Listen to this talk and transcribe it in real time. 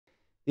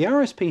The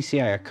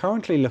RSPCA are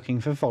currently looking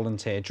for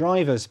volunteer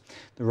drivers.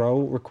 The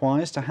role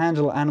requires to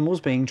handle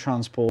animals being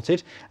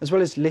transported, as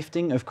well as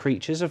lifting of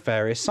creatures of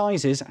various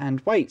sizes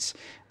and weights.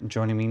 And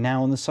joining me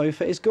now on the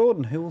sofa is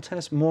Gordon, who will tell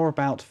us more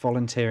about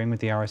volunteering with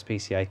the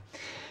RSPCA.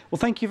 Well,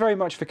 thank you very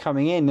much for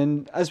coming in.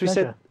 And as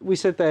we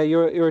said there,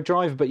 you're a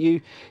driver, but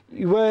you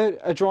were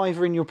a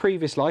driver in your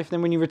previous life.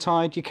 Then when you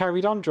retired, you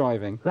carried on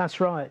driving. That's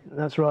right.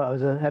 That's right. I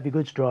was a heavy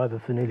goods driver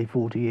for nearly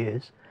 40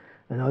 years,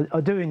 and I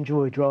do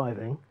enjoy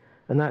driving.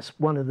 And that's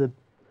one of the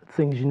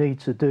things you need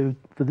to do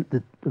for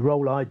the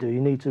role I do.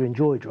 You need to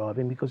enjoy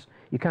driving, because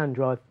you can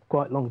drive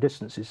quite long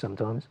distances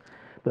sometimes.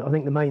 But I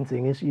think the main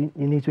thing is you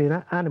need to be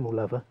an animal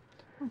lover.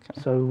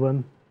 Okay.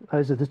 So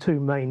those are the two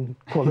main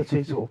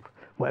qualities, or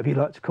whatever you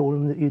like to call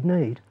them, that you'd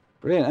need.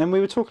 Brilliant. And we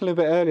were talking a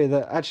little bit earlier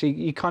that actually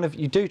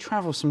you do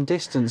travel some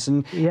distance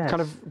and kind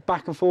of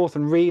back and forth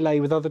and relay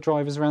with other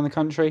drivers around the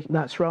country.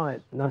 That's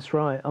right. That's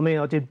right. I mean,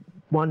 I did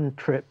one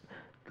trip,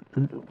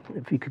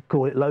 if you could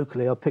call it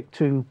locally. I picked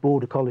 2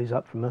 border collies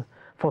up from a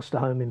foster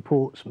home in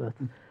Portsmouth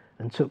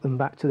and took them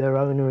back to their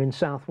owner in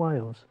South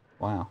Wales.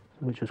 Wow.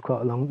 Which was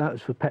quite a long, that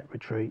was for pet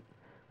retreat,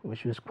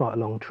 which was quite a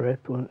long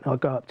trip. I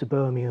go up to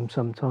Birmingham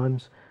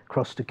sometimes,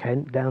 across to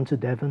Kent, down to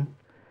Devon.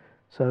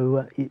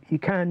 So you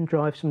can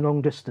drive some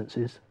long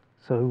distances.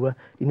 So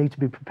you need to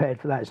be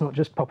prepared for that. It's not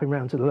just popping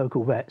round to the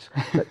local vets,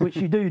 which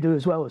you do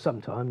as well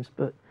sometimes,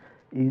 but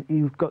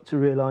you've got to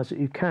realise that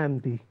you can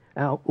be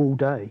out all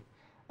day.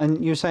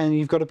 And you're saying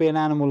you've got to be an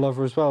animal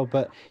lover as well,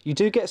 but you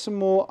do get some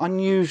more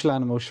unusual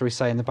animals, shall we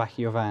say, in the back of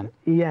your van?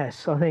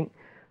 Yes, I think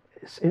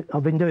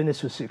I've been doing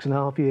this for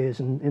 6.5 years,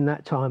 and in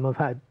that time I've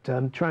had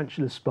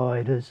tarantula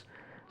spiders,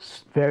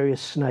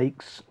 various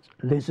snakes,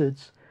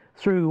 lizards,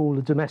 through all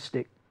the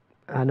domestic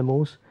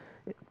animals,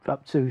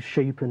 up to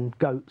sheep and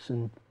goats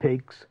and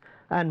pigs,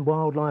 and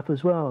wildlife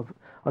as well.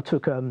 I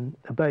took a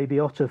baby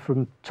otter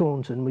from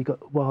Taunton. We got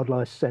a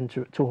wildlife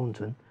centre at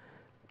Taunton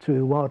to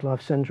a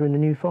wildlife centre in the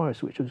New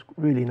Forest, which was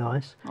really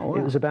nice. Oh, wow.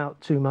 It was about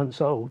 2 months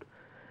old,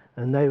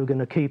 and they were going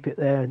to keep it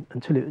there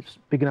until it was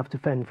big enough to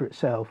fend for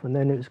itself, and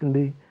then it was going to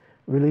be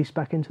released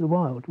back into the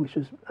wild,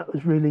 that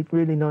was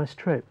really nice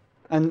trip.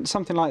 And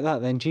something like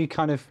that then, do you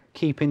kind of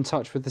keep in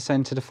touch with the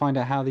centre to find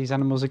out how these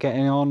animals are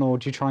getting on, or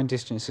do you try and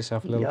distance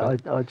yourself a little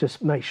bit? I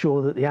just make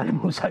sure that the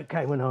animal's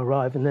okay when I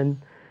arrive, and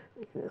then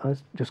I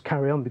just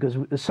carry on, because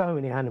there's so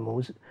many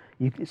animals.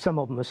 Some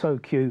of them are so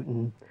cute,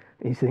 and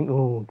you think,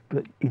 oh,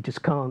 but you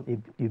just can't,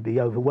 you'd be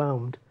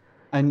overwhelmed.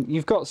 And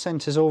you've got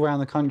centres all around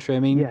the country.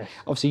 I mean, yes.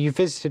 Obviously you've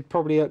visited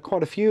probably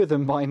quite a few of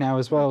them by now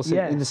as well, so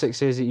in the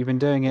 6 years that you've been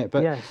doing it.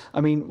 But yes.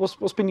 I mean,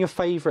 what's been your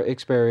favourite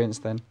experience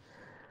then?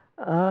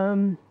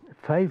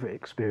 Favourite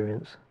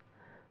experience?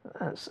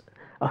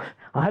 I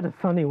had a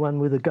funny one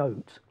with a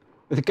goat.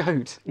 With a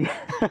goat? Yeah.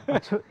 I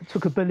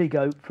took a billy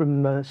goat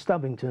from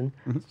Stubbington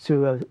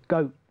to a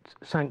goat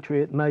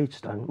sanctuary at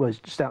Maidstone. Well, it's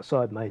just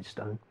outside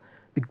Maidstone.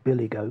 Big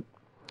billy goat.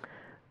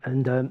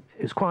 And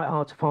it was quite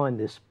hard to find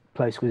this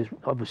place, because it's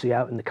obviously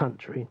out in the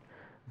country.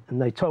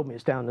 And they told me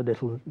it's down a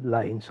little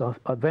lane, so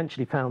I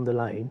eventually found the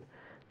lane,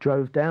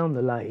 drove down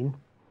the lane,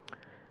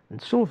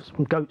 and saw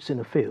some goats in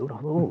a field. I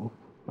thought, oh,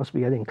 must be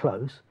getting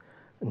close,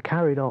 and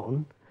carried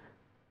on,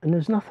 and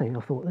there's nothing.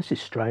 I thought, this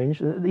is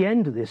strange. At the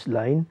end of this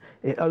lane,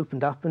 it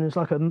opened up, and it's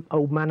like an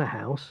old manor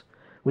house,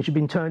 which had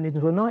been turned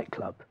into a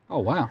nightclub. Oh,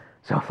 wow.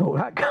 So I thought,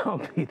 that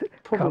can't be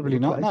probably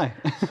not, no.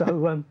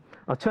 So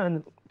I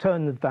turned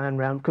the van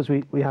round, because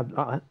we have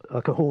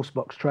like a horse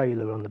box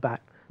trailer on the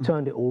back,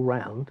 turned it all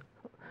round,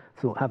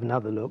 thought, have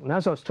another look. And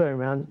as I was turning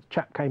around, a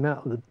chap came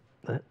out of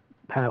the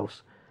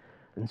house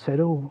and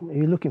said, oh, are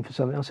you looking for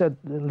something? I said,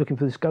 looking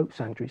for this goat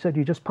sanctuary. He said,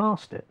 you just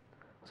passed it.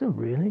 I said,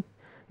 really?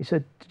 He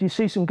said, did you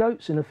see some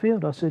goats in a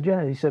field? I said,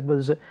 yeah. He said, well,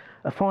 there's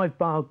a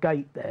 5-bar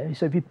gate there. He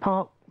said, if you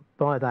park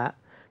by that,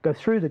 go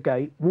through the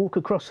gate, walk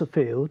across the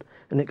field,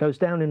 and it goes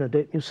down in a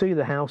dip, you'll see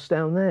the house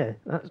down there.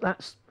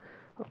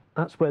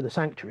 That's where the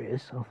sanctuary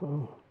is. I thought,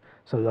 oh.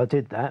 So I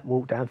did that,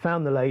 walked down,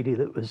 found the lady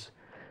that was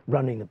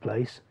running the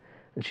place,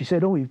 and she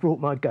said, oh, you brought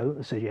my goat?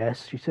 I said,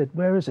 yes. She said,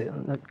 where is it?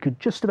 And I could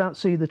just about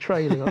see the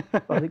trailing.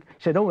 She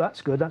said, oh,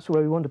 that's good, that's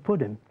where we want to put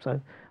him. So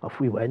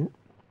off we went,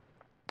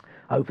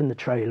 opened the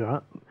trailer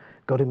up,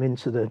 got him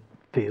into the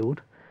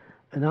field,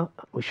 and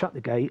we shut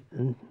the gate,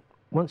 and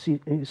once he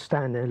was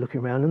standing there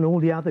looking around, and all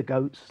the other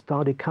goats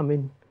started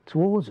coming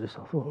towards us.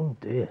 I thought, oh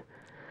dear.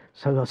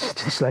 So I said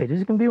to this lady,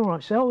 is it going to be all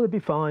right? She said, oh, it'll be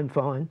fine,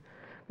 fine.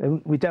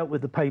 And we dealt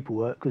with the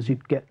paperwork, because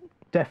you'd get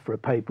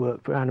DEFRA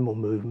paperwork for animal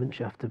movements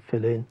you have to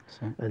fill in,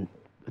 and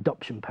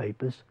adoption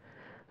papers.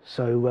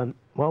 So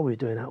while we were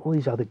doing that, all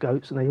these other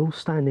goats, and they all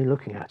standing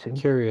looking at him.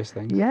 Curious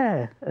things.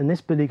 Yeah, and this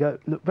billy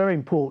goat looked very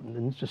important,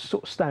 and just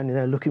sort of standing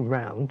there looking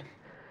round.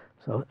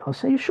 So I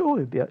said, you sure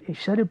he'd be? He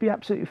said he'd be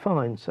absolutely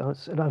fine. So I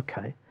said,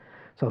 okay.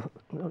 So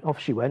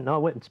off she went, and I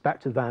went back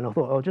to the van. I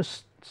thought, I'll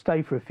just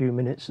stay for a few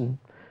minutes and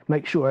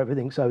make sure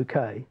everything's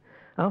okay.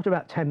 After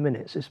about 10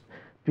 minutes, this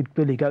big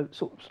billy goat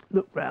sort of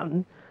looked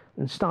round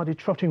and started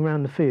trotting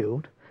around the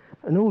field,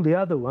 And all the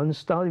other ones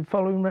started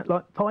following that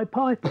like Pied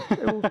Piper.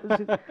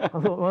 I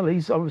thought, well,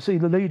 he's obviously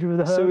the leader of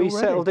the herd So he already.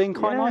 settled in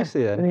quite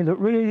nicely then? And he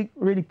looked really,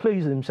 really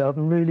pleased with himself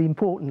and really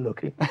important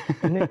looking.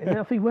 and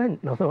off he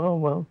went. And I thought, oh,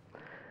 well,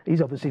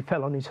 he's obviously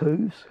fell on his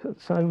hooves.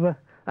 So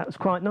that was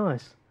quite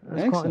nice.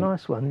 That's quite a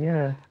nice one,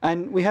 yeah.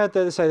 And we heard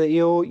the other say that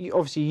you're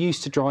obviously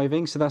used to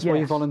driving, so that's why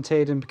you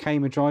volunteered and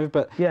became a driver,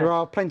 but there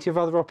are plenty of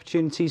other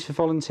opportunities for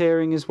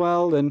volunteering as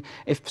well, and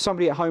if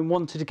somebody at home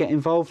wanted to get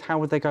involved, how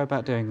would they go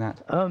about doing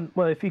that?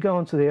 Well, if you go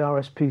onto the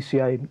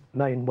RSPCA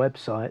main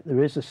website,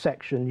 there is a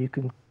section you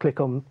can click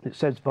on, it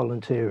says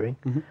volunteering,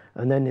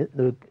 and then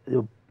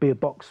there'll be a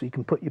box so you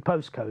can put your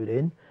postcode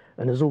in,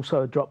 and there's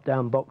also a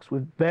drop-down box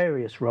with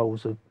various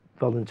roles of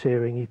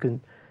volunteering. You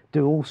can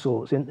do all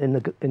sorts in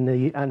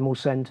the animal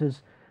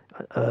centres,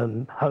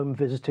 home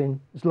visiting.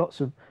 There's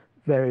lots of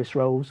various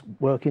roles,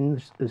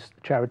 working, there's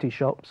charity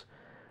shops.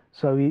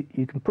 So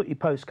you can put your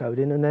postcode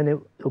in and then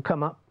it'll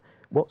come up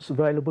what's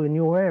available in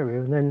your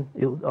area, and then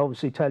it'll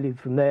obviously tell you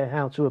from there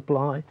how to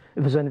apply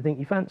if there's anything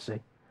you fancy.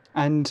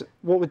 And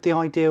what would the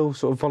ideal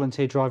sort of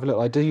volunteer driver look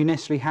like? Do you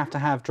necessarily have to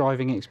have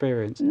driving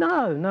experience?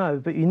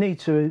 No, but you need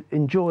to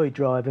enjoy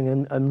driving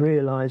and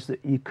realise that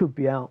you could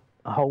be out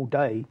a whole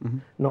day,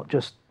 not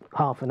just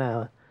half an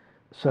hour.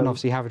 So, and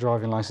obviously have a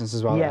driving licence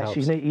as well. Yes,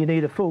 you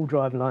need a full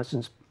driving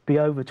licence, be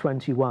over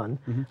 21,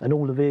 and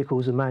all the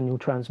vehicles are manual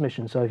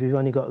transmission. So if you've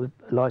only got a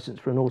licence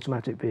for an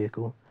automatic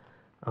vehicle,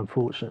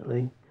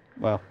 unfortunately.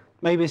 Well,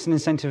 maybe it's an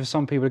incentive for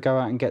some people to go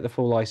out and get the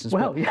full licence.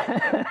 Well,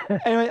 yeah.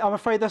 Anyway, I'm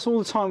afraid that's all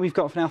the time we've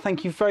got for now.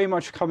 Thank you very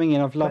much for coming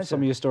in. I've loved some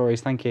of your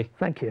stories. Thank you.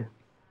 Thank you.